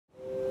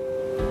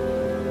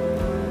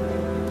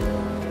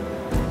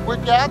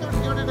We're gathered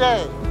here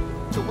today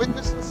to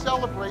witness and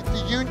celebrate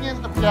the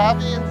union of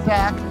Gavi and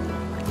Zach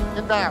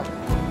in marriage.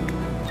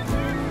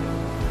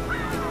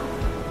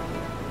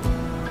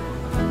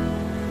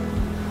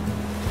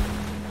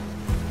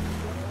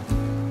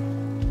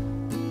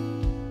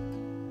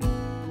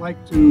 I'd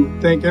like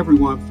to thank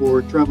everyone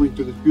for traveling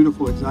to this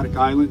beautiful exotic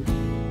island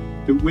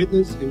to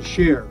witness and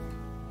share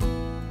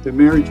the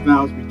marriage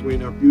vows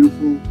between our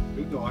beautiful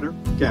new daughter,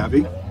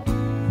 Gavi,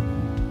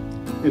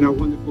 and our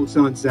wonderful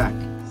son, Zach.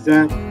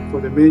 Zach,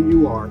 for the man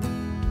you are,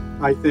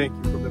 I thank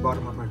you from the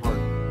bottom of my heart.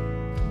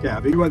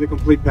 Gavi, you are the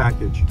complete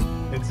package,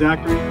 and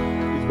Zachary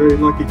is very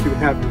lucky to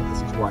have you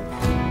as his wife.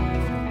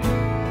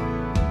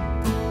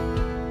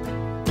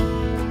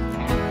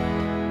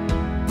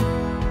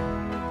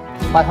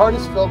 My heart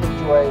is filled with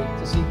joy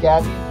to see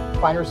Gavi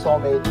find her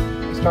soulmate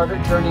and start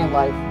her journey in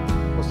life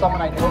with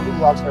someone I know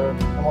who loves her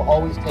and will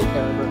always take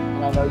care of her,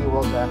 and I know you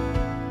will, Zach.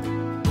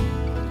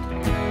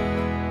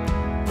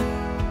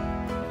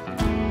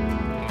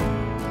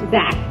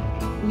 Zach,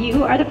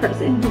 you are the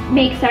person who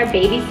makes our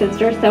baby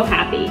sister so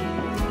happy.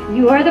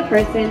 You are the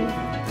person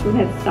who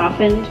has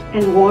softened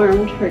and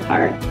warmed her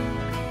heart.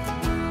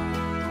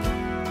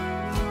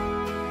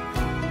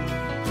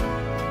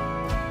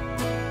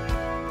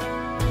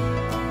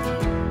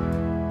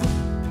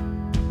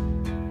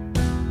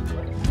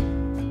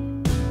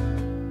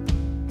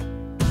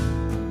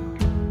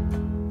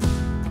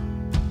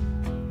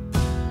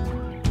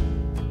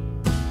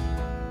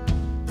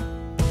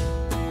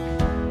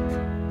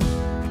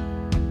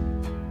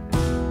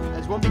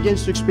 One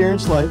begins to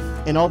experience life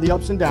and all the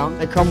ups and downs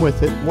that come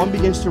with it. One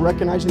begins to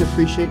recognize and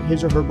appreciate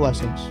his or her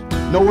blessings.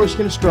 No words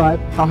can describe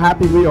how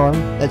happy we are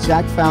that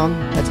Zach found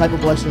that type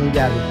of blessing in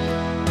Gavi.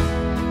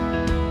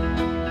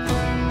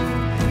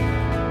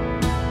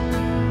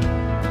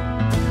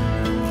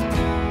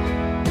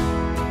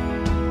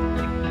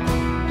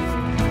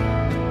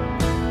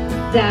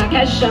 Zach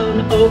has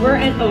shown over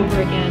and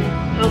over again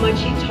how much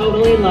he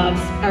totally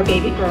loves our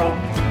baby girl.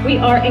 We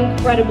are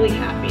incredibly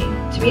happy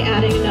to be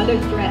adding another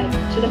thread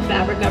to the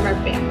fabric of our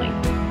family.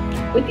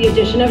 With the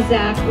addition of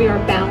Zach, we are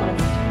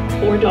balanced,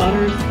 4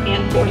 daughters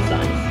and 4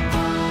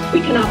 sons.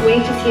 We cannot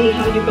wait to see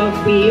how you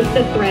both weave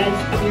the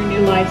threads of your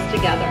new lives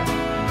together.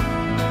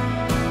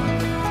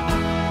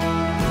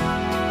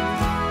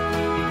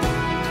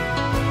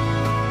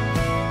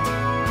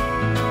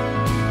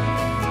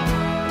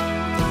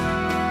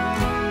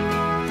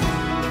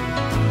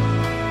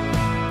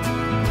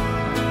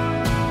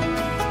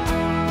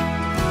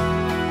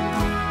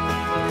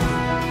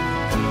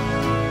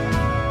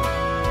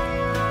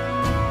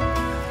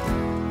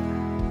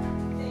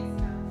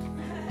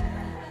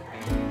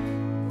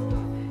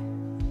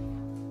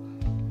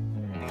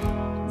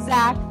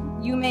 Zach,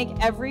 you make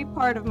every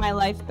part of my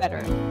life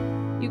better.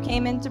 You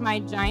came into my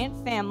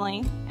giant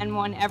family and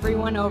won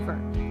everyone over,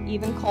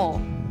 even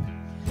Cole.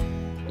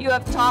 You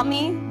have taught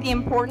me the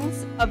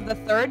importance of the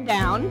third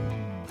down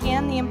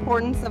and the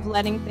importance of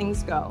letting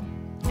things go,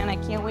 and I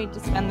can't wait to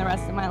spend the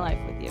rest of my life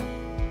with you.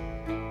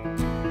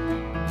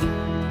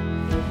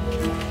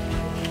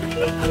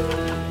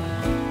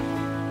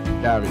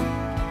 Gavi,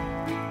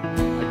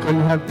 I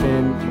couldn't have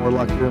been more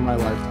luckier in my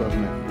life to have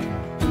met you.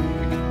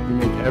 You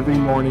make every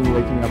morning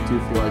waking up to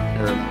feel like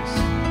paradise.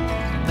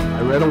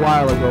 I read a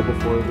while ago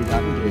before we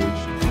got engaged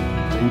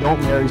that you don't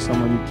marry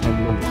someone you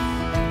can live with.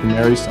 You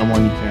marry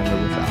someone you can't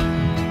live without.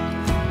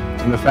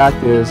 And the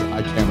fact is,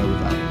 I can't live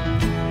without you.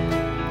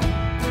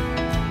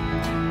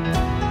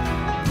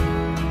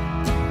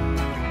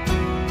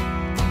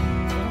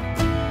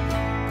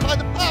 By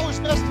the powers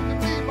vested in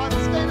me by the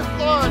state of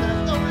Florida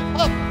and the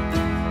Republic,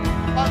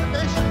 by the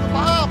nation of the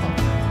Bahamas,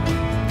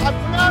 I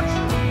pronounce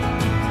you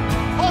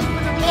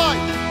husband and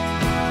wife.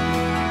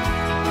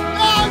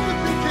 Now you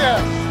can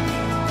kiss.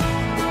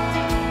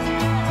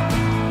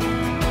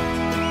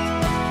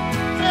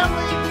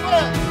 Family and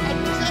friends, I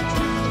present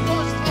you for the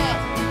first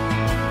time,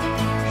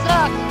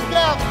 Zach and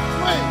Gavi,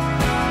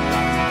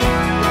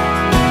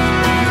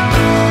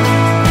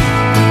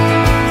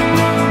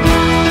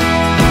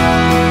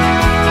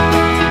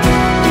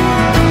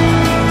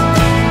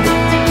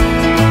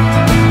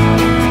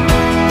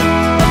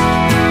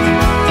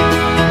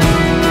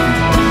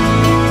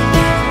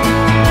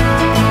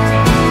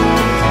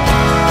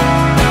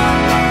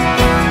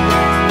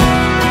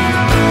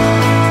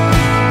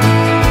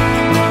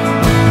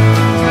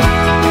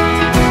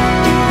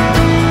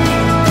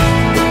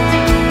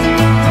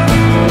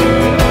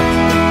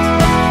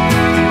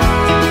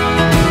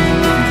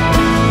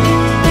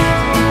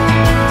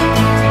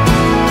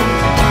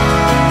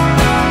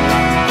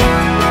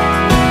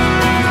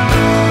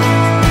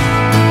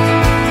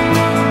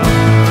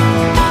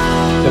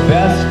 The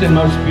best and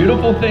most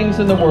beautiful things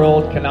in the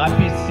world cannot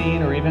be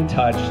seen or even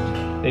touched.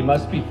 They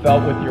must be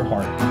felt with your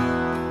heart.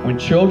 When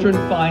children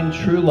find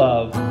true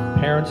love,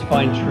 parents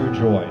find true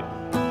joy.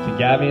 To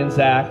Gavi and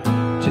Zach,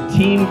 to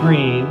Team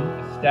Green,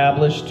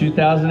 established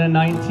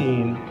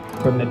 2019,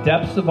 from the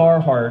depths of our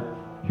heart,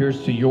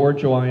 here's to your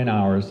joy and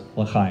ours,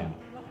 L'chaim.